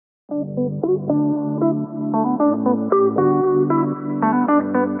Good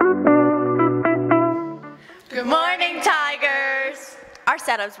morning, Tigers! Our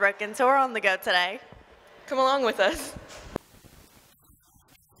setup's broken, so we're on the go today. Come along with us.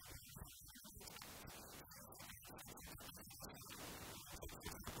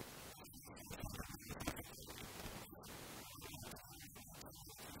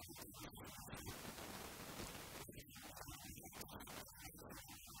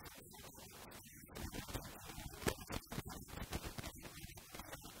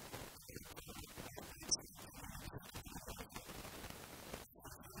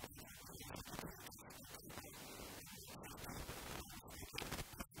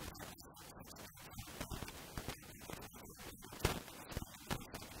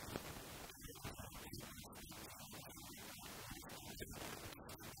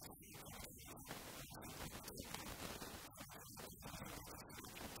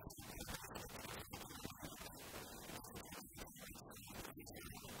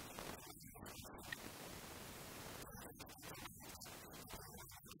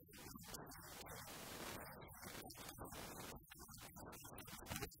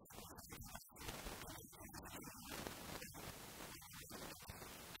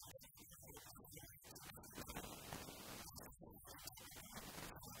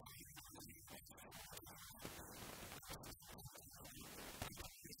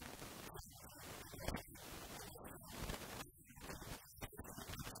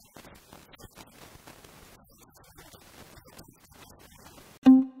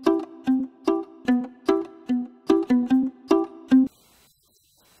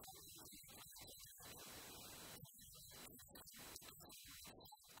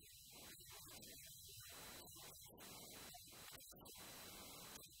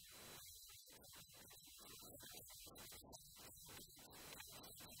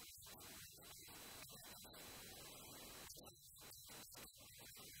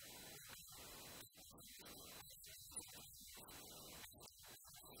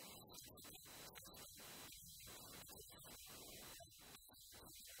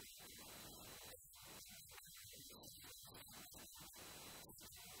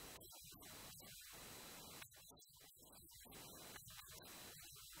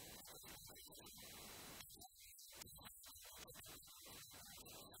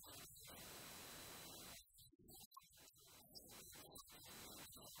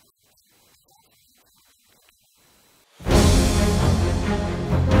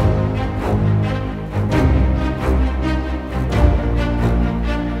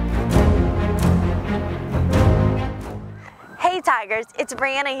 Hey Tigers, it's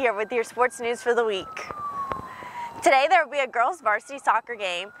Brianna here with your sports news for the week. Today there will be a girls varsity soccer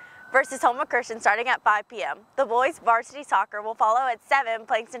game versus Homewood Christian starting at 5 p.m. The boys varsity soccer will follow at 7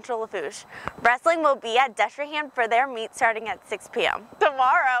 playing Central Lafourche. Wrestling will be at Destrehan for their meet starting at 6 p.m.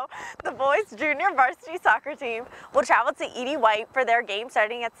 Tomorrow, the boys junior varsity soccer team will travel to Edie White for their game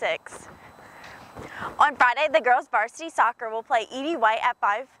starting at 6. On Friday, the girls varsity soccer will play Edie White at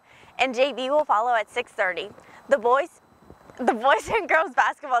 5 and JV will follow at 6:30. The boys and girls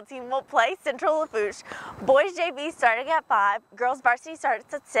basketball team will play Central Lafourche. Boys JV starting at 5, girls varsity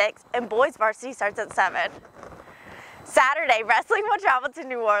starts at 6, and boys varsity starts at 7. Saturday, wrestling will travel to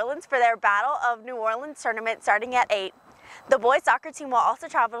New Orleans for their Battle of New Orleans tournament starting at 8. The boys soccer team will also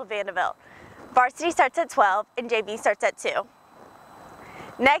travel to Vanderbilt. Varsity starts at 12, and JV starts at 2.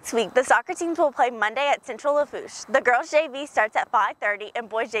 Next week, the soccer teams will play Monday at Central Lafourche. The girls JV starts at 5:30, and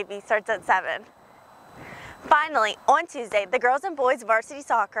boys JV starts at 7. Finally, on Tuesday, the girls and boys varsity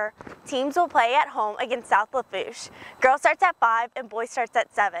soccer teams will play at home against South Lafourche. Girls starts at 5 and boys starts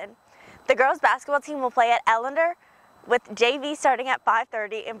at 7. The girls basketball team will play at Ellender with JV starting at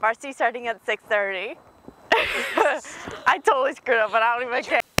 5:30 and varsity starting at 6:30. I totally screwed up, but I don't even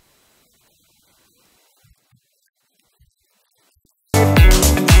care.